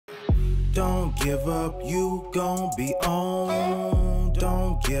Don't give up, you gon' be on.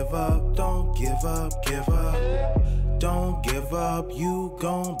 Don't give up, don't give up, give up. Don't give up, you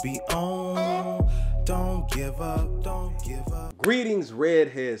gon' be on. Don't give up, don't give up. Greetings,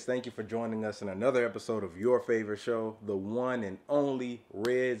 Redheads. Thank you for joining us in another episode of your favorite show, the one and only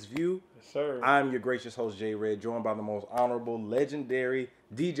Red's View. Yes, sir. I'm your gracious host, Jay Red, joined by the most honorable, legendary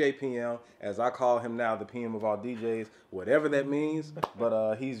DJ PM, as I call him now, the PM of all DJs, whatever that means.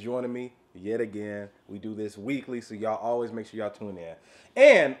 But he's joining me yet again. We do this weekly, so y'all always make sure y'all tune in.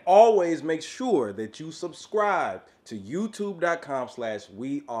 And always make sure that you subscribe to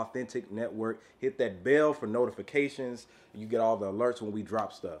youtube.com/WeAuthenticNetwork. Hit that bell for notifications. You get all the alerts when we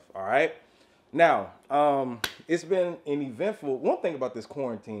drop stuff, all right? Now, it's been an eventful, one thing about this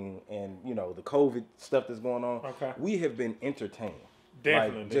quarantine and, you know, the COVID stuff that's going on, Okay. we have been entertained.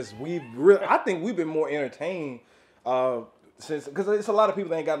 Definitely. Like, I think we've been more entertained since, because it's a lot of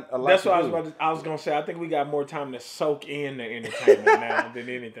people that ain't got a lot That's to what do. I was gonna say. I think we got more time to soak in the entertainment now than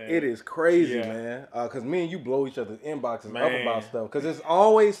anything. It is crazy, Yeah. man. Because me and you blow each other's inboxes up Man. about stuff. Because it's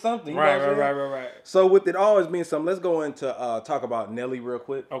always something. You know what I'm saying? Right. So with it always being something, let's go into talk about Nelly real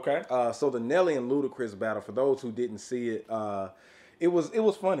quick. Okay. So the Nelly and Ludacris battle, for those who didn't see it, it was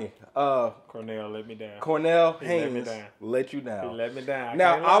funny. Cornell let me down. Cornell He let me Haynes down. let you He down. let me down.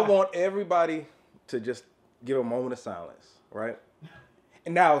 Now, can't I lie. want everybody to just give a moment of silence, right?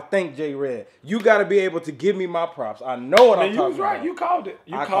 And now, thank J Red. You got to be able to give me my props. I know what Man, I'm you talking was right. about. You called it.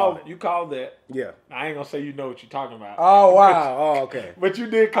 I called it. You called that. Yeah. I ain't gonna say you know what you're talking about. Oh, wow. Oh, okay. But you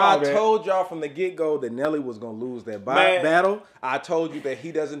did call I that. told y'all from the get-go that Nelly was going to lose that Man. battle. I told you that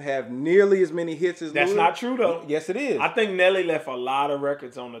he doesn't have nearly as many hits as That's Luda. not true though. Yes, it is. I think Nelly left a lot of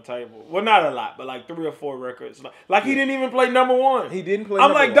records on the table. Well, not a lot, but like 3 or 4 records. Like he didn't even play number 1. He didn't play I'm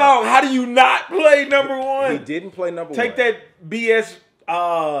number like, one. dog, how do you not play number 1? He didn't play number Take one. that BS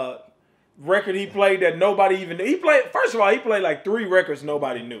record he played that nobody even knew. He played, first of all, he played like 3 records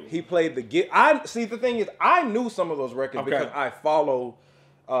nobody knew. He played the See, the thing is, I knew some of those records Okay. because I follow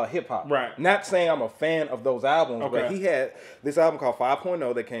hip-hop. Right. Not saying I'm a fan of those albums, but Okay. he had this album called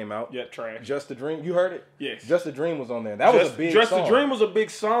 5.0 that came out. Yeah, trash. Just a Dream. You heard it? Yes. Just a Dream was on there. That was a big Just song. a Dream was a big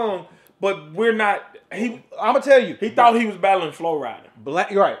song, but we're not. He I'm going to tell you. thought he was battling Flow Rider.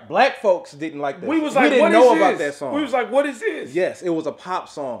 You're right. Black folks didn't like that. We was like, didn't what know is about this? that song. We was like, what is this? Yes, it was a pop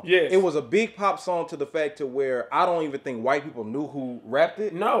song. Yes. It was a big pop song to the fact to where I don't even think white people knew who rapped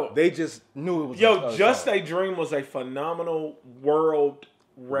it. No. They just knew it was Yo, a Just song. a Dream was a phenomenal world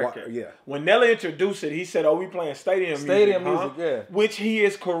record. Yeah. When Nelly introduced it, he said, "Oh, we playing stadium Stadium music, music, yeah. Which he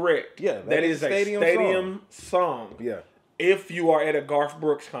is correct. Yeah, that is a stadium song. Yeah. If you are at a Garth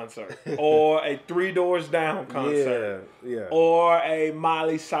Brooks concert or a Three Doors Down concert Yeah. or a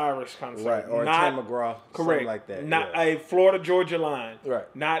Miley Cyrus concert, Right. Or not, Tim McGraw. correct, Something like that. not yeah. a Florida Georgia Line, Right.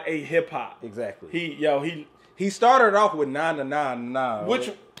 Not a hip hop. Exactly. He He started off with 9 to 9 9.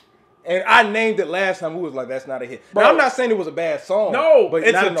 which. And I named it last time. We was like, that's not a hit. Bro. Now, I'm not saying it was a bad song. No, but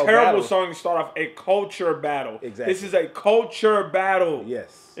it's not a in no terrible battle. song to start off a culture battle. Exactly. This is a culture battle.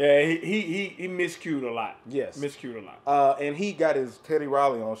 Yes. Yeah, he miscued a lot. Yes. Miscued a lot. And he got his Teddy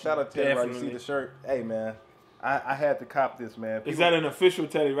Riley on. Shout out to Teddy Riley. You see Definitely. the shirt? Hey, man. I had to cop this, man. Is that an official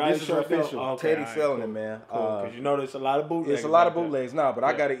Teddy Riley This is shirt? though? official. Okay, Teddy all right, selling cool. it, man. Cool, because you know there's a lot of bootlegs. It's a lot of out there. bootlegs now, but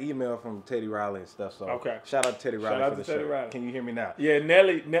I Yeah. got an email from Teddy Riley and stuff. So Okay. shout out to Teddy Riley Shout out for to the Teddy shirt. Riley. Can you hear me now? Yeah,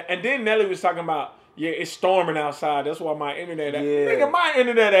 and then Nelly was talking about, yeah, it's storming outside. That's why my internet. Yeah. Nigga, my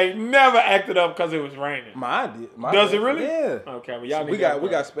internet ain't never acted up because it was raining. Mine did. Mine Does did. it really? Yeah. Okay, well y'all need we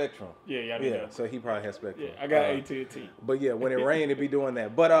got Spectrum. Yeah, y'all need Yeah, that. so he probably has Spectrum. Yeah, I got AT&T. But yeah, when it rained, it be doing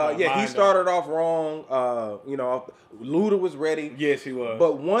that. But yeah, mine he started off wrong. You know, Luda was ready. Yes, he was.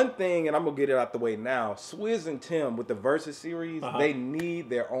 But one thing, and I'm gonna get it out the way now. Swizz and Tim with the Versus series, they need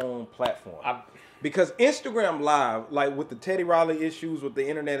their own platform. Because Instagram Live, like with the Teddy Riley issues with the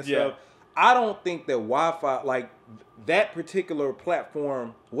internet and stuff, I don't think that Wi-Fi, like that particular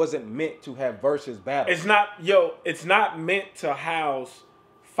platform, wasn't meant to have versus battles. It's not meant to house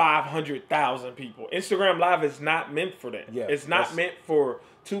 500,000 people. Instagram Live is not meant for that. Yeah, it's not meant for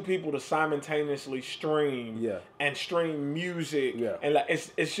 2 people to simultaneously stream and stream music. Yeah. And like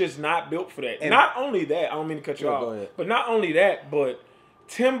it's just not built for that. And not only that, I don't mean to cut you go off, ahead. but not only that, but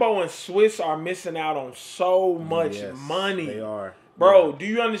Timbo and Swizz are missing out on so much money. They are. Bro, do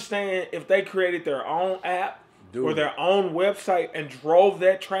you understand if they created their own app or their own website and drove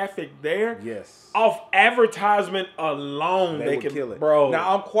that traffic there, yes, off advertisement alone, they would can kill it. Bro,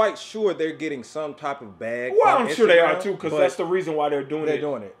 now I'm quite sure they're getting some type of bag. Well, I'm sure they are Instagram, too, because that's the reason why they're doing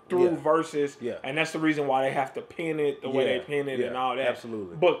it through yeah. Versus, yeah. and that's the reason why they have to pin it the way they pin it and all that.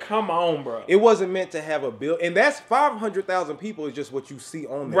 Absolutely. But come on, bro. It wasn't meant to have a bill, and that's 500,000 people is just what you see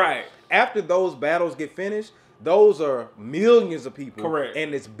on there. Right. After those battles get finished, those are millions of people. Correct.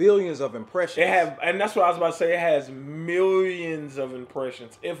 And it's billions of impressions. And that's what I was about to say. It has millions of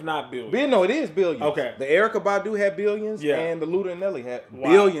impressions, if not billions. No, it is billions. Okay. The Erykah Badu had billions, and the Luda and Nelly had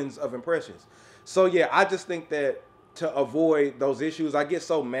billions of impressions. So yeah, I just think that to avoid those issues, I get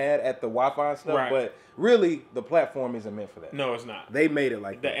so mad at the Wi-Fi stuff, but really the platform isn't meant for that. No, it's not. They made it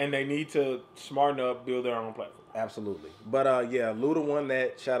like that. And they need to smarten up, build their own platform. Absolutely. But yeah, Luda won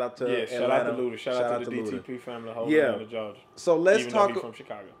that. Shout out to Atlanta. Shout out to Luda. Shout out to the DTP family holding down the Georgia. So let's Even talk. Though he's from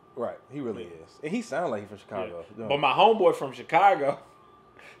Chicago. Right, he really is, and he sounds like he's from Chicago. Yeah. But my homeboy from Chicago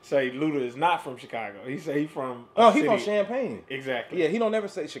say Luda is not from Chicago. He say he from he from Champaign. Exactly. Yeah, he don't never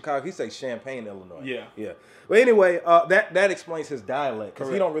say Chicago. He say Champaign, Illinois. Yeah. Yeah. But anyway, that explains his dialect,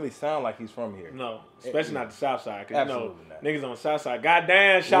 because he don't really sound like he's from here. No, especially not the South Side. Absolutely not. Niggas on the South Side.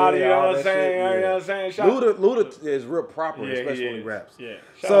 Goddamn, shout you know what I'm saying? You know what I'm saying? Luda is real proper, especially when he raps. Yeah.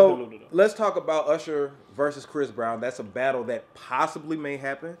 So let's talk about Usher versus Chris Brown. That's a battle that possibly may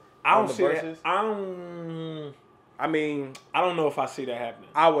happen. I don't see that. I mean, I don't know if I see that happening.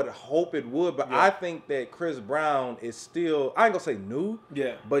 I would hope it would, but I think that Chris Brown is still, I ain't gonna say new.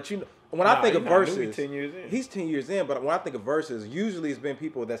 Yeah. But when I think of verses, he's 10 years in. He's 10 years in, but when I think of verses, usually it's been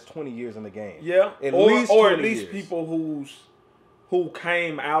people that's 20 years in the game. Yeah. At least people who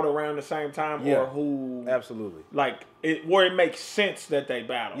came out around the same time, or who absolutely like it, where it makes sense that they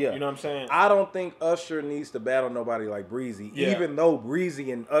battle. Yeah. You know what I'm saying? I don't think Usher needs to battle nobody like Breezy, even though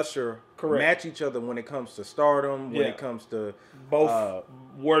Breezy and Usher match each other when it comes to stardom, when it comes to both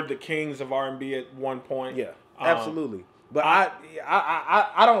were the kings of R&B at one point. Yeah, absolutely. But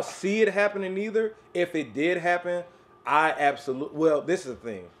I don't see it happening either. If it did happen, I absolutely. Well, this is the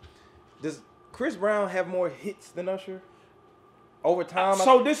thing. Does Chris Brown have more hits than Usher? Over time?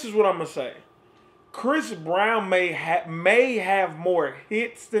 So this is what I'm going to say. Chris Brown may have more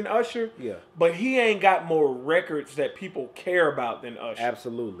hits than Usher, but he ain't got more records that people care about than Usher.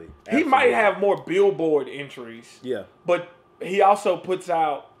 Absolutely. He might have more Billboard entries, but he also puts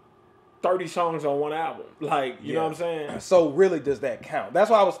out 30 songs on one album. Like, you know what I'm saying? So really, does that count?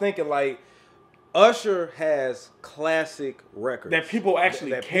 That's why I was thinking, like, Usher has classic records. That people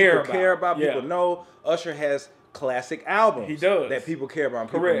actually care about. People know. Usher has classic albums. He does. That people care about and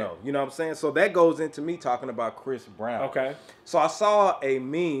people know. You know what I'm saying? So that goes into me talking about Chris Brown. Okay. So I saw a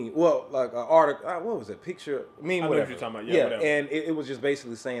meme, like an article, what was it? Picture, meme, whatever. I know what you're talking about. Yeah, whatever. And it was just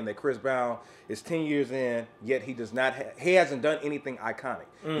basically saying that Chris Brown is 10 years in, yet he does not he hasn't done anything iconic.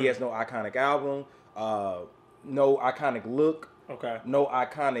 He has no iconic album, no iconic look, no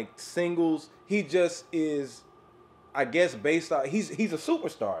iconic singles. He just is, I guess, based on he's a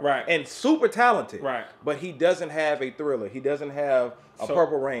superstar, and super talented, but he doesn't have a Thriller. He doesn't have a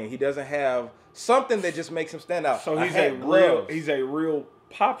Purple Rain. He doesn't have something that just makes him stand out. So he's a real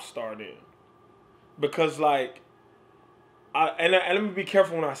pop star then, because like, and let me be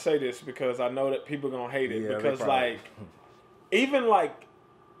careful when I say this, because I know that people are gonna hate it, because like, even like,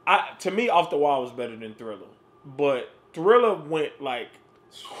 to me, Off the Wall was better than Thriller, but Thriller went like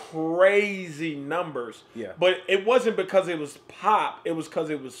crazy numbers, but it wasn't because it was pop. It was because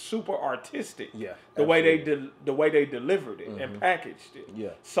it was super artistic. The way they delivered it and packaged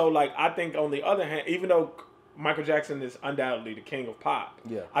it. So like, I think on the other hand, even though Michael Jackson is undoubtedly the king of pop,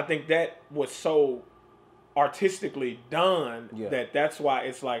 I think that was so artistically done that's why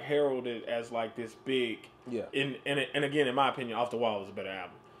it's like heralded as like this big. And again, in my opinion, Off the Wall was a better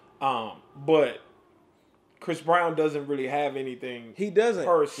album. But Chris Brown doesn't really have anything. He doesn't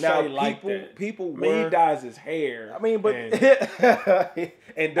per se now, like that. People, he dyes his hair. I mean, but and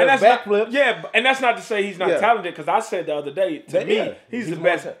that's backflips. And that's not to say he's not talented. Because I said the other day, to me, he's the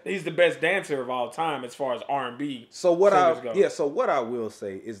best. He's the best dancer of all time as far as R&B. So what So what I will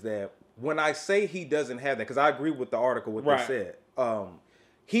say is that when I say he doesn't have that, because I agree with the article what they said.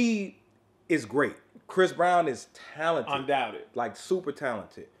 He is great. Chris Brown is talented, undoubted, like super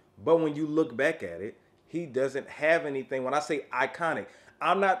talented. But when you look back at it, he doesn't have anything. When I say iconic,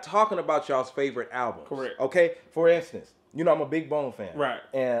 I'm not talking about y'all's favorite albums. Correct. Okay? For instance, you know I'm a big Bone fan. Right.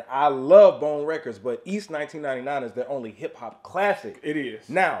 And I love Bone Records, but East 1999 is their only hip-hop classic. It is.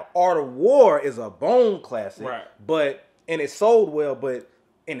 Now, Art of War is a Bone classic. Right. And it sold well, but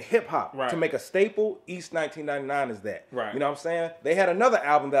in hip hop Right. to make a staple, East 1999 is that. Right. You know what I'm saying? They had another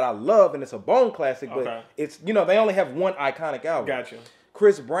album that I love, and it's a bone classic, but it's, you know, they only have one iconic album. Gotcha.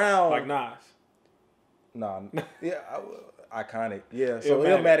 Chris Brown. Like Nas. Nah. Yeah, iconic. Yeah. So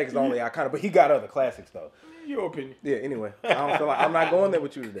Illmatic's the only iconic, but he got other classics though. Your opinion. Yeah. Anyway, I don't feel like I'm not going there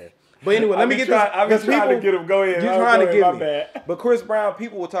with you today. But anyway, let me get this. I've been trying to get him. Go ahead. You're trying to get me. Bad. But Chris Brown,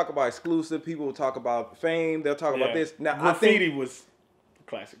 people will talk about exclusive. People will talk about fame. They'll talk about this. Now, Graffiti was a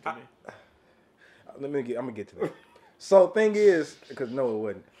classic to me. I'm gonna get to that. So thing is, because no, it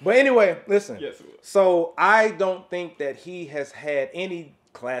wasn't. But anyway, listen. Yes, it was. So I don't think that he has had any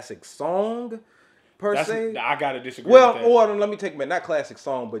classic song per se. I gotta disagree. Well, with that. or let me take it, not classic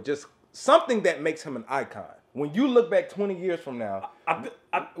song, but just something that makes him an icon. When you look back 20 years from now,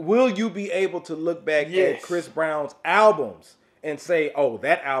 will you be able to look back at Chris Brown's albums and say, oh,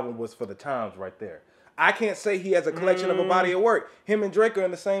 that album was for the times right there? I can't say he has a collection of a body of work. Him and Drake are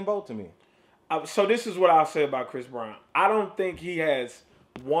in the same boat to me. So this is what I'll say about Chris Brown. I don't think he has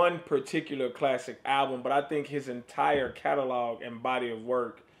one particular classic album, but I think his entire catalog and body of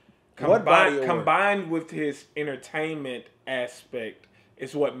work combined with his entertainment aspect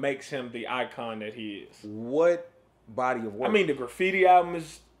is what makes him the icon that he is. What body of work? I mean, the Graffiti album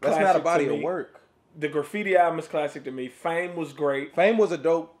is classic. That's not a body of work. The Graffiti album is classic to me. Fame was great. Fame was a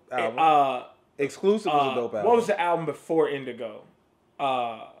dope album. Exclusive was a dope album. What was the album before Indigo?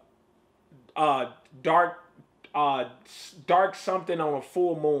 Dark something on a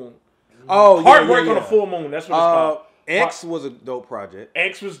full moon. Oh, Heartbreak on a full moon. That's what it's called. X was a dope project.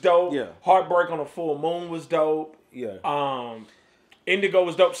 X was dope. Yeah. Heartbreak on a full moon was dope. Yeah. Indigo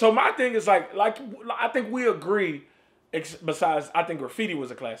was dope. So my thing is like I think we agree. Besides, I think Graffiti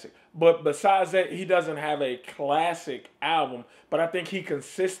was a classic. But besides that, he doesn't have a classic album. But I think he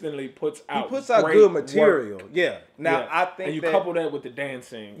consistently puts out good material. Work. Yeah. Now I think and you couple that with the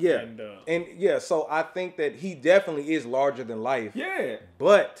dancing. Yeah. So I think that he definitely is larger than life. Yeah.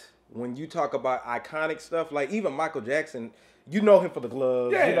 But when you talk about iconic stuff, like even Michael Jackson, you know him for the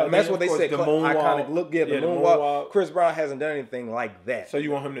gloves. Yeah, you know, that's what they say. The moonwalk. Iconic look. Yeah, the moonwalk. Chris Brown hasn't done anything like that. So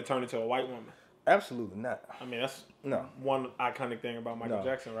you want him to turn into a white woman? Absolutely not. I mean, that's one iconic thing about Michael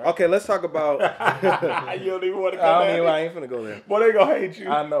Jackson, right? Okay, let's talk about. You don't even want to go there. I ain't finna go there. Boy, they gonna hate you.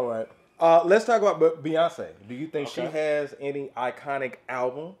 I know, right? Let's talk about Beyonce. Do you think she has any iconic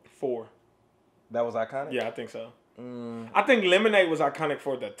album? 4. That was iconic? Yeah, I think so. I think Lemonade was iconic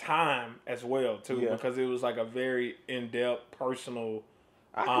for the time as well, too, because it was like a very in-depth, personal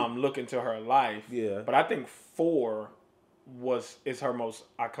look into her life. Yeah. But I think 4 is her most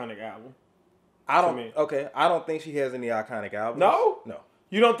iconic album. I don't think she has any iconic albums. No? No.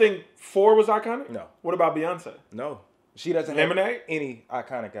 You don't think 4 was iconic? No. What about Beyonce? No. She doesn't have any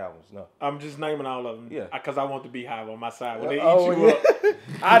iconic albums, no. I'm just naming all of them. Yeah. Because I want the Beehive on my side. When they eat you up.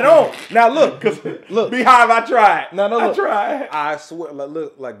 I don't. Now look. Beehive, I tried. No, look. I tried. I swear,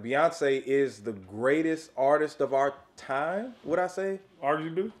 look, like Beyonce is the greatest artist of our time, would I say?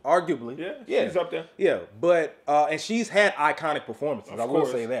 Arguably. Yeah. She's up there. Yeah. But, and she's had iconic performances. I will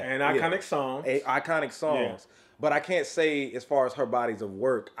say that. And iconic songs. Iconic songs. Yeah. But I can't say, as far as her bodies of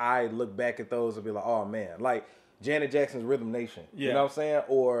work, I look back at those and be like, oh man. Like, Janet Jackson's Rhythm Nation. Yeah. You know what I'm saying?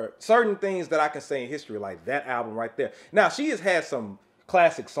 Or certain things that I can say in history, like that album right there. Now, she has had some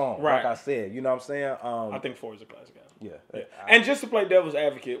classic songs, like I said. You know what I'm saying? I think 4 is a classic album. Yeah. And just to play devil's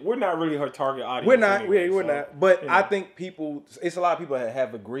advocate, we're not really her target audience. We're not. We're not. But I think it's a lot of people that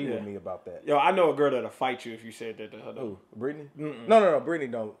have agreed with me about that. Yo, I know a girl that'll fight you if you said that to her. Who? Brittany? No.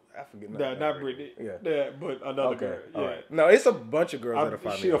 Brittany don't. I forget. Not Brittany. Yeah, but another girl. Yeah. Right. No, it's a bunch of girls that'll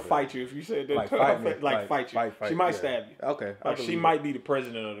fight me. She'll fight you if you said that. Like fight me. Fight you. She might stab you. Okay. Like she might be the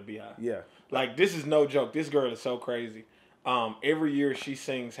president of the Beehive. Yeah. Like this is no joke. This girl is so crazy. Every year she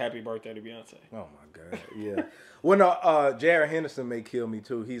sings "Happy Birthday" to Beyonce. Oh my god. Yeah. Well, no. Jared Henderson may kill me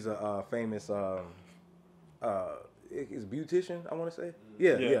too. He's a famous he's a beautician, I want to say.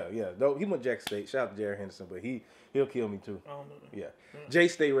 Yeah. Though he went Jack State. Shout out to Jared Henderson, but he'll kill me too. I don't know. Yeah. Jay,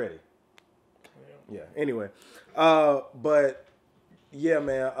 stay ready. Yeah. Anyway, but yeah,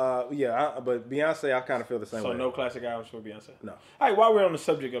 man. But Beyonce, I kind of feel the same way. So no classic albums for Beyonce. No. Hey, while we're on the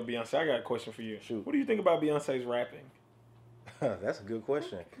subject of Beyonce, I got a question for you. Shoot. What do you think about Beyonce's rapping? That's a good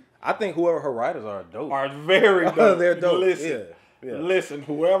question. I think whoever her writers are dope. Are very dope. They're dope. Listen. Yeah. Listen,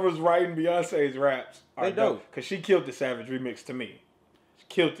 whoever's writing Beyonce's raps are dope. Because she killed the Savage remix to me. She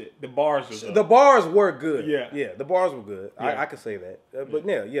killed it. The bars were dope. The bars were good. Yeah. The bars were good. Yeah. I could say that. But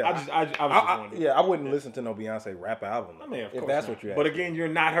yeah. I was just wondering. I wouldn't listen to no Beyonce rap album. I mean, of course if that's not. what you're But again, you're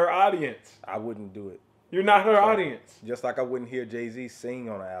not her audience. I wouldn't do it. You're not her audience. Just like I wouldn't hear Jay-Z sing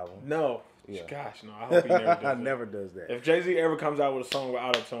on an album. No. Yeah. Gosh, no. I hope he never does that. Never does that. If Jay-Z ever comes out with a song with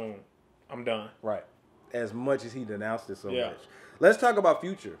auto-tune, I'm done. Right. As much as he denounced it so much. Let's talk about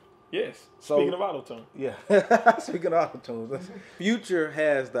Future. Yes. Speaking of auto-tune. Yeah. Speaking of auto-tunes. Future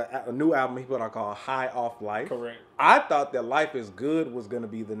has a new album he put out called High Off Life. Correct. I thought that Life is Good was going to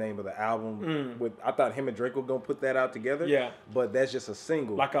be the name of the album. I thought him and Drake were going to put that out together. Yeah. But that's just a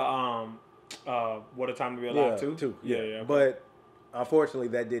single. Like a, What a Time to Be Alive too? Yeah. Okay. But unfortunately,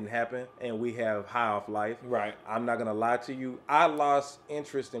 that didn't happen, and we have High Off Life. Right. I'm not going to lie to you. I lost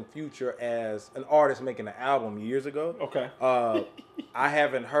interest in Future as an artist making an album years ago. Okay. I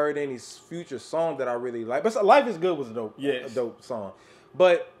haven't heard any Future song that I really like. But Life is Good was a dope song.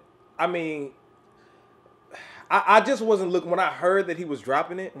 But, I mean, I just wasn't looking. When I heard that he was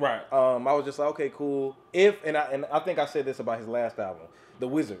dropping it, right. I was just like, okay, cool. And I think I said this about his last album, The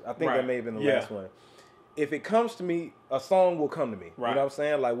Wizard. I think that may have been the last one. If it comes to me, a song will come to me. Right. You know what I'm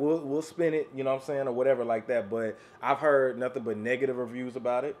saying? Like, we'll spin it, you know what I'm saying, or whatever like that. But I've heard nothing but negative reviews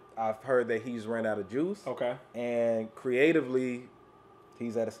about it. I've heard that he's ran out of juice. Okay. And creatively,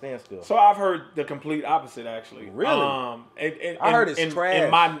 he's at a standstill. So I've heard the complete opposite, actually. Really? I heard it's trash.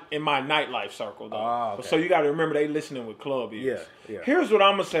 In my nightlife circle, though. Oh, okay. So you got to remember, they listening with club ears. Yeah. Here's what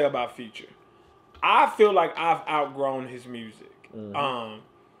I'm going to say about Future. I feel like I've outgrown his music. Mm-hmm.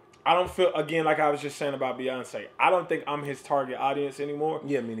 I don't feel, again, like I was just saying about Beyonce, I don't think I'm his target audience anymore.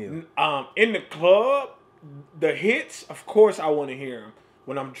 Yeah, me neither. In the club, the hits, of course I want to hear them.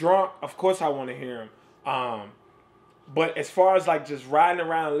 When I'm drunk, of course I want to hear them. But as far as like just riding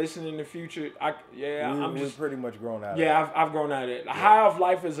around listening to Future, we've pretty much grown out of it. Yeah, I've grown out of it. Yeah. High Off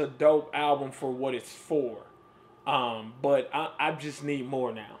Life is a dope album for what it's for. But I just need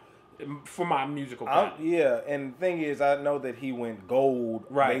more now. For my musical palette. And the thing is, I know that he went gold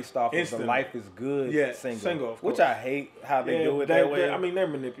based off of the Life is Good single, which I hate how they do it that way. I mean, they're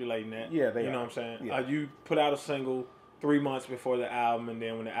manipulating that. Yeah, they You know what I'm saying? Yeah. You put out a single 3 months before the album, and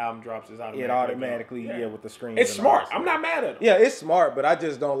then when the album drops, it's automatically with the streams. It's smart. I'm not mad at it. Yeah, it's smart, but I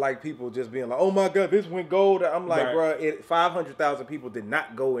just don't like people just being like, "Oh my God, this went gold." I'm like, bro, 500,000 people did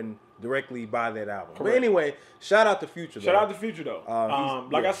not go and directly buy that album. Correct. But anyway, shout out to Future. Shout out to Future though.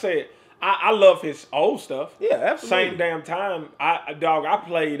 Like I said, I love his old stuff. Yeah, absolutely. Same damn time, I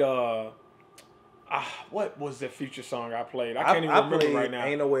played. What was the Future song I played? I can't even remember right now.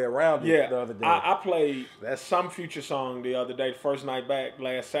 Ain't No Way Around It the other day. I played some Future song the other day, first night back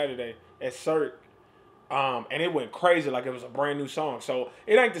last Saturday at CERT. And it went crazy like it was a brand new song. So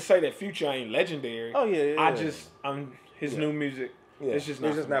it ain't to say that Future ain't legendary. Oh yeah. His new music. Yeah. It's just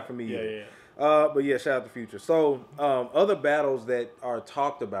not for me. Yeah. But yeah, shout out to Future. So other battles that are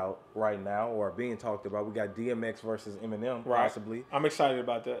talked about right now or are being talked about, we got DMX versus EMINEM possibly. I'm excited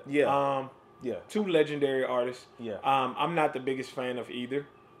about that. Yeah. Two legendary artists. Yeah. I'm not the biggest fan of either.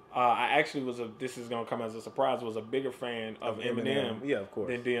 I actually this is gonna come as a surprise, was a bigger fan of Eminem, yeah, of course,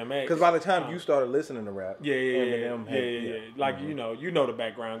 than DMX. Because by the time you started listening to rap, Eminem had, like you know the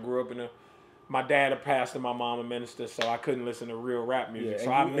background. Grew up in my dad a pastor, my mom a minister, so I couldn't listen to real rap music.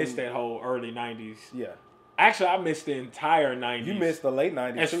 So I missed that whole early '90s. Yeah. Actually, I missed the entire '90s. You missed the late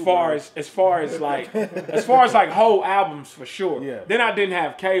 '90s as far as like whole albums for sure. Yeah. Then I didn't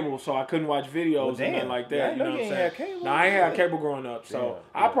have cable, so I couldn't watch videos and nothing like that. Yeah, you know what I'm saying? Cable. No, I ain't had cable growing up, so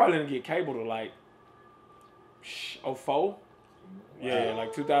I probably didn't get cable to like 04. Yeah,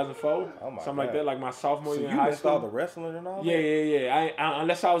 like 2004, something like that, like my sophomore year in high school. So you missed all the wrestling and all that? Yeah. I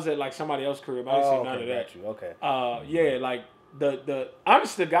unless I was at like somebody else's crib, I didn't see none of that. Got you. Okay. Yeah, like the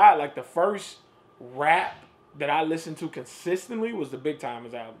honest to God, like the first rap that I listened to consistently was the Big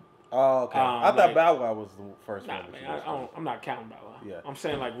Timers album. Oh, okay. I thought Bow Wow was the first one. Man, I'm not counting Bow Wow. Yeah. I'm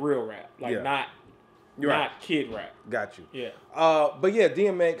saying like real rap, like not kid rap. Got you. Yeah. But yeah,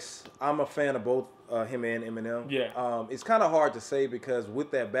 DMX, I'm a fan of both him and Eminem. Yeah. It's kind of hard to say because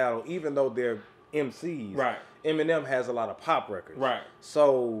with that battle, even though they're MCs, Eminem has a lot of pop records. Right.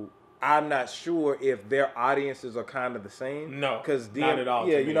 So I'm not sure if their audiences are kind of the same. No, not at all.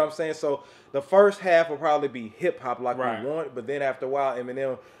 Yeah, you know what I'm saying? So the first half will probably be hip-hop like we want, but then after a while,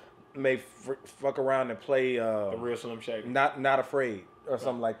 Eminem may fuck around and play the real Slim Shady. Not Afraid or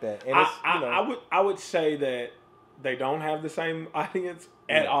something like that. And I would say that they don't have the same audience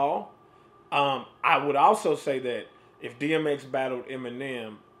at all. I would also say that if DMX battled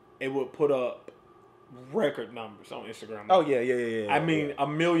Eminem, it would put up record numbers on Instagram. Oh yeah. I mean,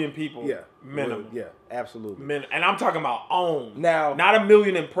 1 million people minimum. Yeah, absolutely. And I'm talking about now, not 1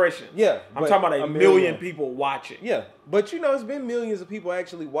 million impressions. Yeah, I'm talking about a million people watching. Yeah, but it's been millions of people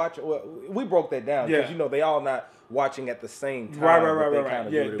actually watching. Well, we broke that down because they all not watching at the same time.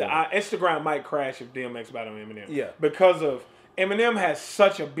 Right. Yeah, Instagram might crash if DMX battled Eminem. Yeah, because of Eminem has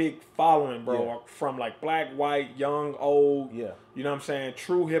such a big following, bro. Yeah. From like black, white, young, old. Yeah. You know what I'm saying?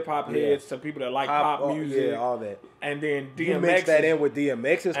 True hip hop heads to people that like pop music. Yeah, all that. And then DMX. You mix that in with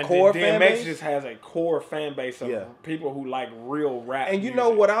DMX's and core then fan base. DMX just has a core fan base of people who like real rap. And you know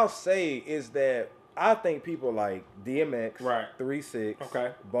what I'll say is that I think people like DMX,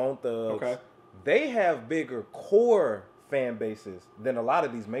 3-6, Bone Thugs, they have bigger core fan bases than a lot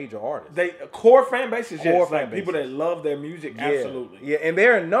of these major artists. They core fan bases, like people that love their music, absolutely. Yeah, and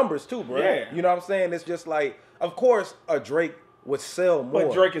they're in numbers too, bro. Yeah. You know what I'm saying? It's just like, of course, a Drake would sell more.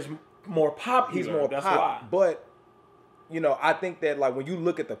 But Drake is more popular. He's more That's pop. why. But you know, I think that like when you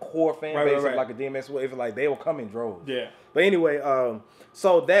look at the core fan base of like a DMX, it's like they will come in droves. Yeah. But anyway,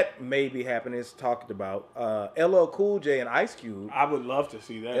 so that may be happening. It's talked about. LL Cool J and Ice Cube. I would love to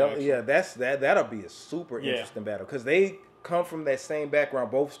see that. Yeah, that'll be a super interesting battle because they come from that same background.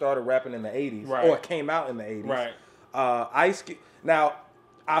 Both started rapping in the 80s or came out in the 80s. Right. Ice Cube. Now,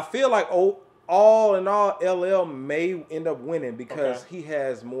 I feel like all in all, LL may end up winning because he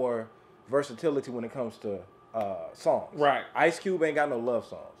has more versatility when it comes to songs. Right. Ice Cube ain't got no love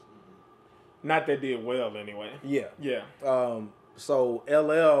songs. Not that did well anyway. Yeah. Yeah. So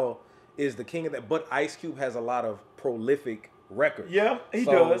LL is the king of that, but Ice Cube has a lot of prolific records. Yeah, he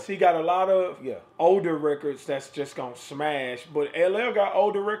does. He got a lot of older records that's just gonna smash. But LL got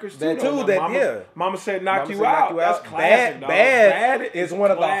older records too. Mama said knock you out. That's classic. Bad is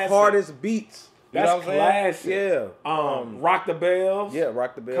one of the hardest beats. You that's classic. Yeah. Rock the Bells. Yeah,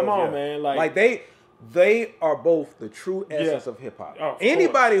 Rock the Bells. Come on, man. Like they are both the true essence of hip hop. Oh,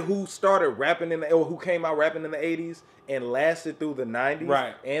 anybody who started rapping or who came out rapping in the 80s and lasted through the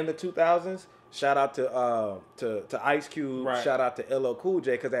 90s and the 2000s, shout out to Ice Cube, shout out to LL Cool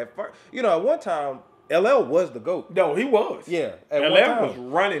J, because at first, at one time LL was the GOAT. No, he was. Yeah, LL was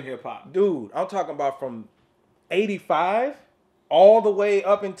running hip hop. Dude, I'm talking about from 85 all the way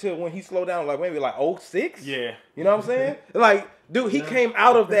up until when he slowed down, like maybe like 06. Yeah. You know what I'm saying? Like, dude, he came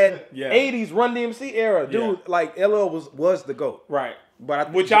out of that 80s Run DMC era. Dude, like LL was the GOAT. Right. But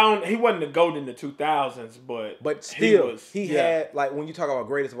he wasn't the GOAT in the 2000s, but still he had, like, when you talk about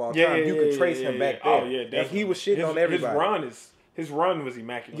greatest of all time, you could trace him back there. Oh yeah, definitely. And he was shitting on everybody. His run was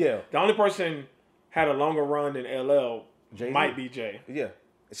immaculate. Yeah. The only person had a longer run than LL might be Jay. Yeah.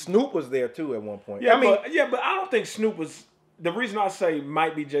 Snoop was there too at one point. Yeah, but I don't think Snoop was. The reason I say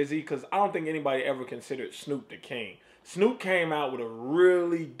might be Jay-Z because I don't think anybody ever considered Snoop the king. Snoop came out with a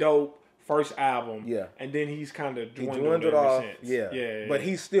really dope first album. Yeah. And then he's kind of dwindled ever since. Yeah. But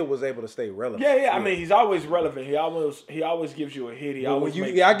he still was able to stay relevant. Yeah. I mean, he's always relevant. He always gives you a hit. I get what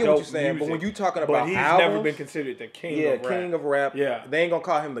you're saying. But when you talking about he's albums, never been considered the king of rap. King of rap. Yeah. They ain't gonna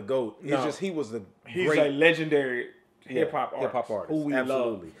call him the GOAT. It's just he was he's a legendary hip hop artist. Who we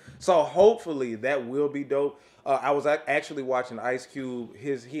love. So hopefully that will be dope. I was actually watching Ice Cube.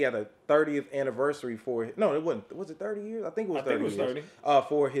 He had a 30th anniversary for it wasn't. Was it 30 years? I think it was 30 years.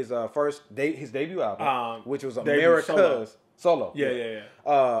 For his his debut album, which was America's Solo. Yeah.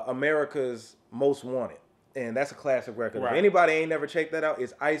 America's Most Wanted, and that's a classic record. Right. If anybody ain't never checked that out,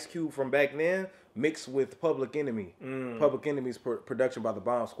 it's Ice Cube from back then mixed with Public Enemy. Public Enemy's production by the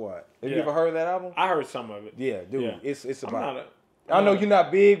Bomb Squad. Have you ever heard that album? I heard some of it. Yeah, dude, it's about. I know you're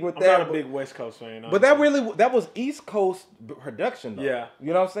not big with that. I'm not a big West Coast fan. But that was East Coast production, though. Yeah. You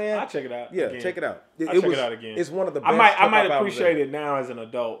know what I'm saying? I'll check it out. Yeah, check it out. I'll check it out again. It's one of the best. I might appreciate it now as an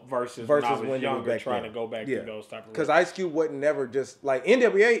adult versus when I was younger trying to go back to those type of. Because Ice Cube wasn't never just like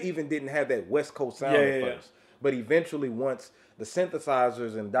NWA even didn't have that West Coast sound at first. But eventually, once the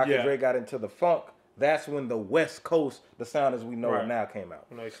synthesizers and Dr. Dre got into the funk, that's when the West Coast, the sound as we know it now, came out.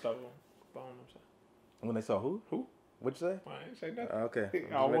 When they stole Bone. When they saw who? Who? What'd you say? I ain't say nothing. Okay.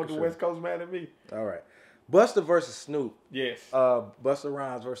 I don't want the West Coast mad at me. All right. Busta versus Snoop. Yes. Busta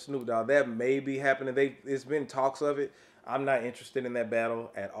Rhymes versus Snoop Dogg. That may be happening. It's been talks of it. I'm not interested in that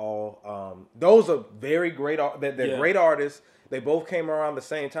battle at all. Those are very great. They're great artists. They both came around the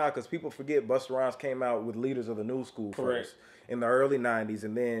same time because people forget Busta Rhymes came out with Leaders of the New School first in the early 90s,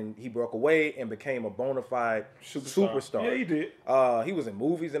 and then he broke away and became a bona fide superstar. Yeah, he did. He was in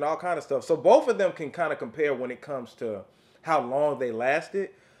movies and all kind of stuff. So both of them can kind of compare when it comes to how long they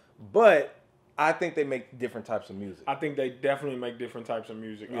lasted, but I think they make different types of music. I think they definitely make different types of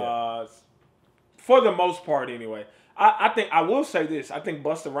music. Yeah. For the most part, anyway. I will say this. I think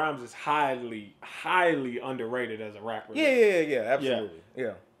Busta Rhymes is highly, highly underrated as a rapper. Yeah, absolutely.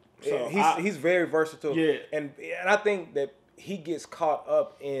 Yeah. So he's very versatile. Yeah. And I think that he gets caught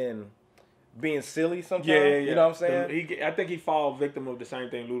up in being silly sometimes. Yeah. You know what I'm saying? I think he falls victim of the same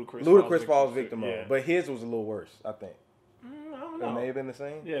thing Ludacris falls victim of. But his was a little worse, I think. I don't know. It may have been the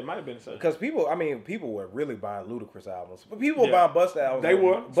same. Yeah, it might have been the same. Because people were really buying Ludacris albums, but people were buying Busta albums. They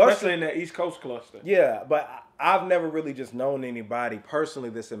were, especially in that East Coast cluster. Yeah, but I've never really just known anybody personally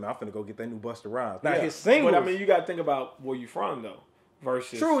that said, "Man, I'm finna go get that new Busta Rhymes." Now his singles. But I mean, you got to think about where you from though,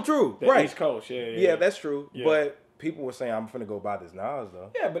 versus true, the right? East Coast. Yeah, that's true. Yeah. But people were saying, "I'm finna go buy this Nas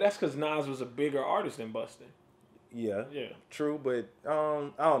though." Yeah, but that's because Nas was a bigger artist than Busta. Yeah, true, but I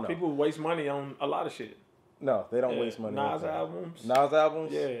don't know. People waste money on a lot of shit. No, they don't waste money. Nas albums. Nas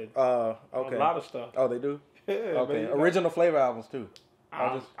albums. Yeah. Okay. A lot of stuff. Oh, they do. Yeah. Okay. Original Flavor albums too.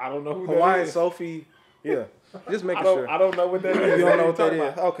 I don't know who Hawaiian that is. Sophie. Yeah. Just making sure. I don't know what that is. You don't know what that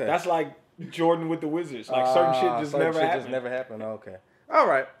is? Okay. That's like Jordan with the Wizards. Like certain shit just never happened. Okay. All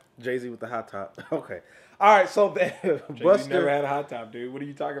right. Jay-Z with the hot top. Okay. All right. So Busta never had a hot top, dude. What are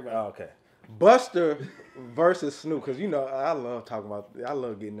you talking about? Oh, okay. Busta versus Snoop, because I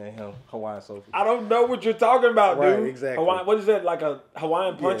love getting at him Hawaiian Sophie. I don't know what you're talking about, right, dude. Exactly. What is that, like a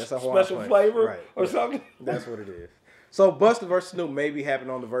Hawaiian Punch special flavor or something? That's what it is. So Busta versus Snoop maybe happen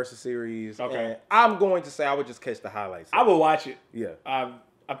on the Versus series. Okay. And I'm going to say I would just catch the highlights. I will watch it. Yeah. I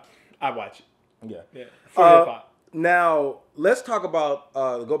watch it. Yeah. Yeah. For hip-hop. Now, let's talk about,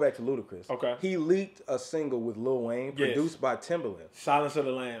 go back to Ludacris. Okay. He leaked a single with Lil Wayne, produced by Timbaland. Silence of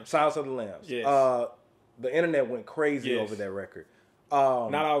the Lambs. Silence of the Lambs. Yes. The internet went crazy over that record.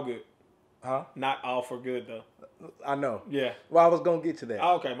 Not all good. Huh? Not all for good, though. I know. Yeah. Well, I was going to get to that.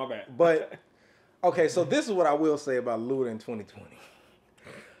 Oh, okay, my bad. But, okay, so this is what I will say about Luda in 2020.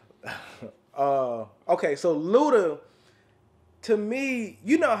 Okay, so Luda... To me,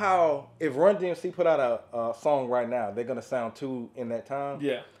 you know how if Run DMC put out a song right now, they're going to sound too in that time?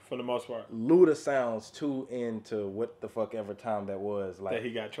 Yeah, for the most part. Luda sounds too into what the fuck ever time that was. Like that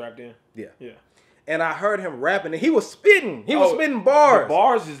he got trapped in? Yeah. Yeah. And I heard him rapping, and he was spitting. He was spitting bars. The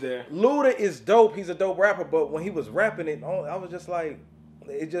bars is there. Luda is dope. He's a dope rapper, but when he was rapping it, I was just like,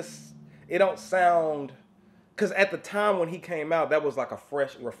 it don't sound... Because at the time when he came out, that was like a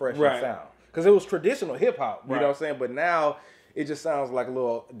refreshing sound. Because it was traditional hip-hop, you know what I'm saying? But now... It just sounds like a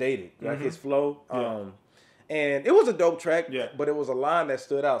little dated, like his flow. Yeah. And it was a dope track, but it was a line that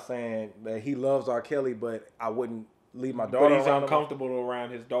stood out saying that he loves R. Kelly, but I wouldn't leave my daughter. But he's uncomfortable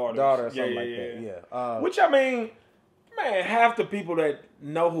around his daughter or something like that. Yeah. Which, I mean, man, half the people that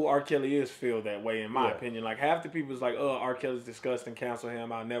know who R. Kelly is feel that way, in my opinion. Like, half the people is like, oh, R. Kelly's disgusting, cancel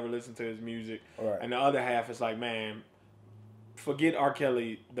him, I'll never listen to his music. Right. And the other half is like, man, forget R.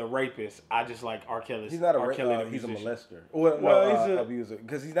 Kelly, the rapist. I just like R. Kelly's. He's not a rapist. He's a molester. Well, he's an abuser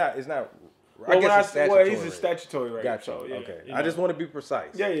because he's not. It's not. I guess it's statutory. Well, he's a statutory rape. Gotcha. So, yeah, okay. You know. I just want to be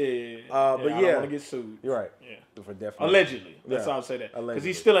precise. Yeah. But I don't want to get sued. You're right. Yeah. For definitely. Allegedly. That's all I'll say that. Because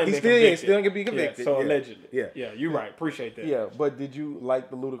he still ain't been convicted. convicted. He still can be convicted. Yeah, so allegedly. Yeah. Yeah. You're right. Appreciate that. Yeah. But did you like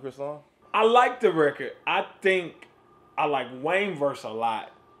the Ludacris song? I like the record. I think I like Wayne verse a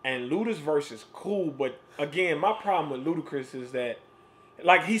lot, and Luda's verse is cool. But again, my problem with Ludacris is that.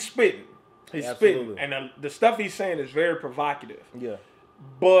 Like, he's spitting. He's spitting. And the stuff he's saying is very provocative. Yeah.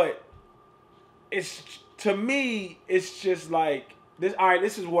 But to me, it's just like this. All right,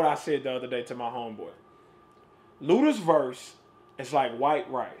 this is what I said the other day to my homeboy. Luda's verse is like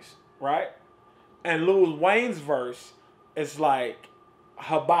white rice, right? And Lil Wayne's verse is like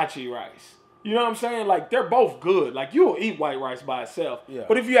hibachi rice. You know what I'm saying? Like, they're both good. Like, you'll eat white rice by itself. Yeah.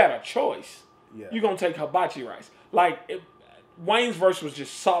 But if you had a choice, you're going to take hibachi rice. Like, Wayne's verse was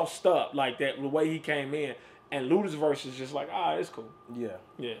just sauced up like that, the way he came in. And Luda's verse is just like, it's cool. Yeah.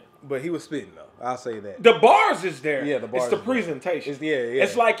 Yeah. But he was spitting, though. I'll say that. The bars is there. Yeah, the bars. It's the presentation. It's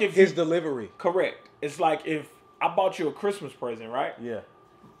It's like if his delivery. Correct. It's like if I bought you a Christmas present, right? Yeah.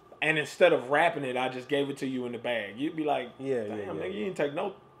 And instead of wrapping it, I just gave it to you in the bag. You'd be like, damn, nigga, you didn't take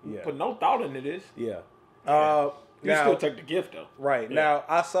put no thought into this. Yeah. You still take the gift, though. Right. Yeah. Now,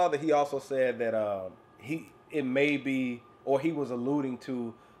 I saw that he also said that it may be... Or he was alluding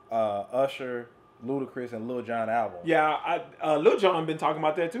to Usher, Ludacris, and Lil Jon album. Yeah, Lil Jon been talking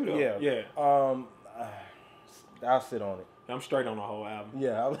about that too, though. Yeah. I'll sit on it. I'm straight on the whole album.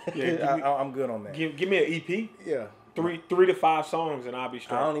 Yeah, I'm good on that. Give me an EP. Yeah. 3 to 5 songs and I'll be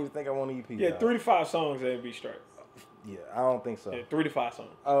straight. I don't even think I want an EP. Yeah, 3 to 5 songs and it'll be straight. Yeah, I don't think so. Yeah, 3 to 5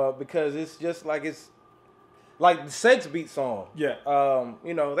 songs. Because it's just like like the Sex Beat song. Yeah.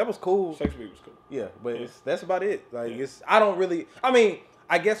 That was cool. Sex Beat was cool. Yeah, but that's about it. Like I don't really. I mean,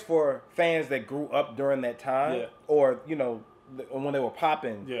 I guess for fans that grew up during that time, or when they were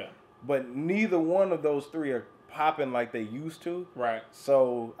popping. Yeah. But neither one of those three are popping like they used to. Right.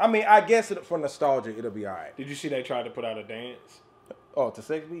 So I mean, I guess for nostalgia, it'll be all right. Did you see they tried to put out a dance? Oh, to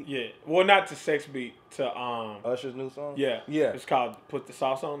Sex Beat? Yeah. Well, not to Sex Beat. To Usher's new song. Yeah. Yeah. It's called "Put the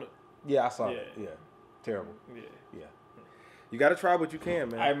Sauce on It." Yeah, I saw it. Yeah. Terrible. Yeah. You got to try what you can,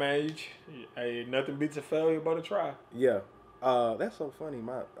 man. Hey, man, hey, nothing beats a failure but a try. Yeah. That's so funny.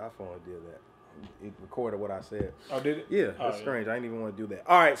 My iPhone did that. It recorded what I said. Oh, did it? Yeah, that's strange. I didn't even want to do that.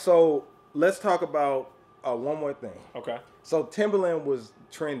 All right, so let's talk about one more thing. Okay. So Timberland was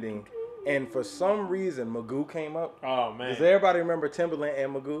trending, and for some reason, Magoo came up. Oh, man. Does everybody remember Timberland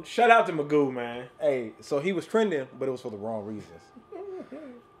and Magoo? Shout out to Magoo, man. Hey, so he was trending, but it was for the wrong reasons.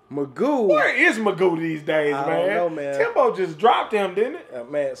 Magoo. Where is Magoo these days, man? I don't know, man. Timbo just dropped him, didn't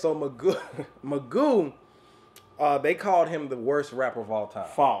it? Man, so Magoo, they called him the worst rapper of all time.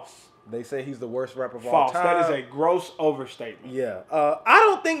 False. They say he's the worst rapper of all time. False. That is a gross overstatement. Yeah. I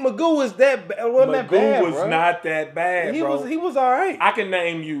don't think Magoo was that bad. Magoo was not that bad, bro. He was all right. I can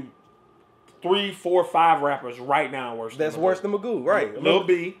name you 3, 4, 5 rappers right now worse than Magoo. Worse than Magoo, right. Lil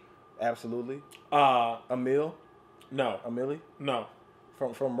B. Absolutely. No. Amelie? No.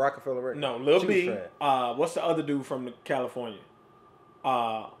 From Rockefeller Records? No. Lil B. What's the other dude from California?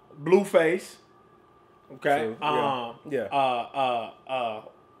 Blueface. Okay. So, yeah.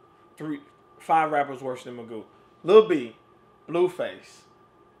 5 rappers worse than Magoo. Lil B, Blueface,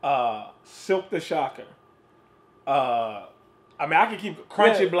 Silk the Shocker. I mean, I can keep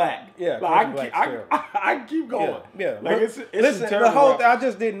Crunchy Black. Yeah, like, I can keep going. Yeah. Like it's listen, a the whole thing, I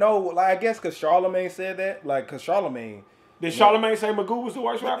just didn't know. Like, I guess because Charlamagne said that. Like, because Charlamagne. Did Charlamagne say Magoo was the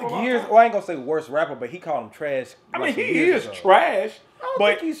worst rapper? Well, I ain't gonna say worst rapper, but he called him trash. I mean, he is trash. I don't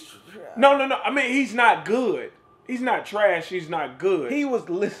but think he's trash. No. I mean, he's not good. He's not trash. He's not good. He was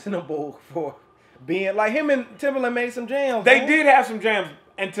listenable for being like him and Timberland made some jams. They did have some jams,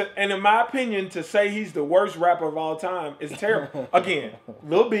 and in my opinion, to say he's the worst rapper of all time is terrible. Again,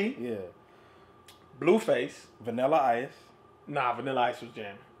 Lil B, yeah, Blueface, Vanilla Ice. Nah, Vanilla Ice was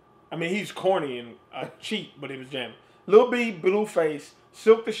jamming. I mean, he's corny and cheap, but he was jamming. Lil B, Blueface,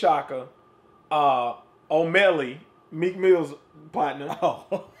 Silk the Shocker, O'Malley, Meek Mill's partner. Oh.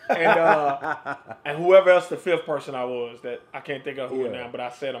 And whoever else the 5th person I was that I can't think of who now, but I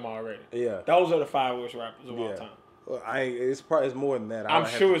said them already. Yeah. Those are the 5 worst rappers of all time. Well, it's more than that. I'm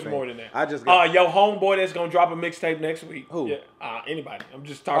sure it's more than that. I just got your homeboy that's gonna drop a mixtape next week. Who? Yeah, anybody. I'm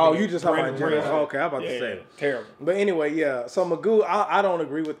just talking. Oh, you just talking about Jerry. Oh, okay, I'm about to say it. Terrible. But anyway, yeah. So Magoo, I don't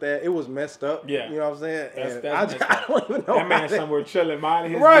agree with that. It was messed up. Yeah. You know what I'm saying? That's I don't even know. That man somewhere chilling,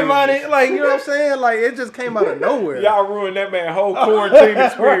 minding his right, business. man. Like, you know what I'm saying? Like, it just came out of nowhere. Y'all ruined that man's whole quarantine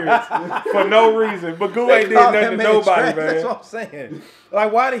experience for no reason. Magoo ain't did nothing to nobody, man. That's what I'm saying.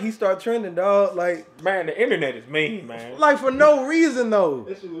 Like, why did he start trending, dog? Like, man, the internet is mean, man. Like, for no reason, though.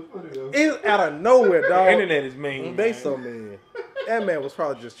 That shit was funny, though. It's out of nowhere, dog. The internet is mean. They man. so mean. That man was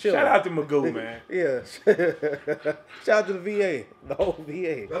probably just chilling. Shout out to Magoo, man. Yeah. Shout out to the VA. The whole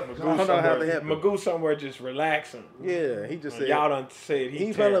VA. Magoo somewhere just relaxing. Yeah, he just said. Y'all done said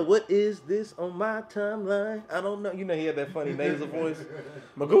he felt like, what is this on my timeline? I don't know. You know, he had that funny nasal voice.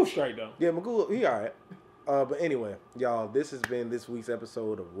 Magoo straight, though. Yeah, Magoo, he all right. But anyway, y'all, this has been this week's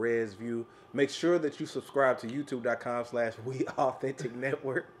episode of Res View. Make sure that you subscribe to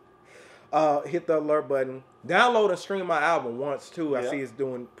youtube.com/WeAuthenticNetwork. Hit the alert button. Download and stream my album once, too. I see it's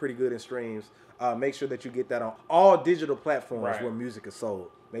doing pretty good in streams. Make sure that you get that on all digital platforms where music is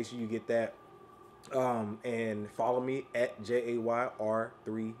sold. Make sure you get that. And follow me at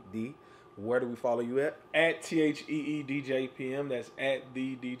JAYR3D. Where do we follow you at? At TheeDJPM. That's at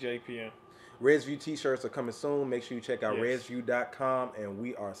the DJPM. ResView t-shirts are coming soon. Make sure you check out resview.com, and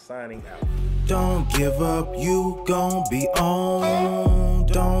we are signing out. Don't give up, you gon' be on.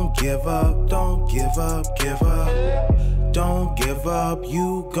 Don't give up, don't give up, give up. Don't give up,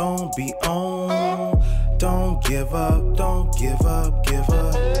 you gon' be on. Don't give up, don't give up, give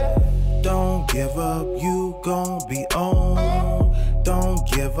up. Don't give up, you gon' be on. Don't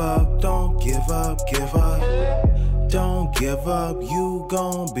give up, don't give up, give up. Don't give up, you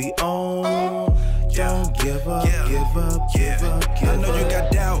gon' be on. Don't give up, give up, give up, give up. I know you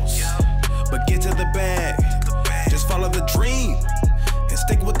got doubts, but get to the bank.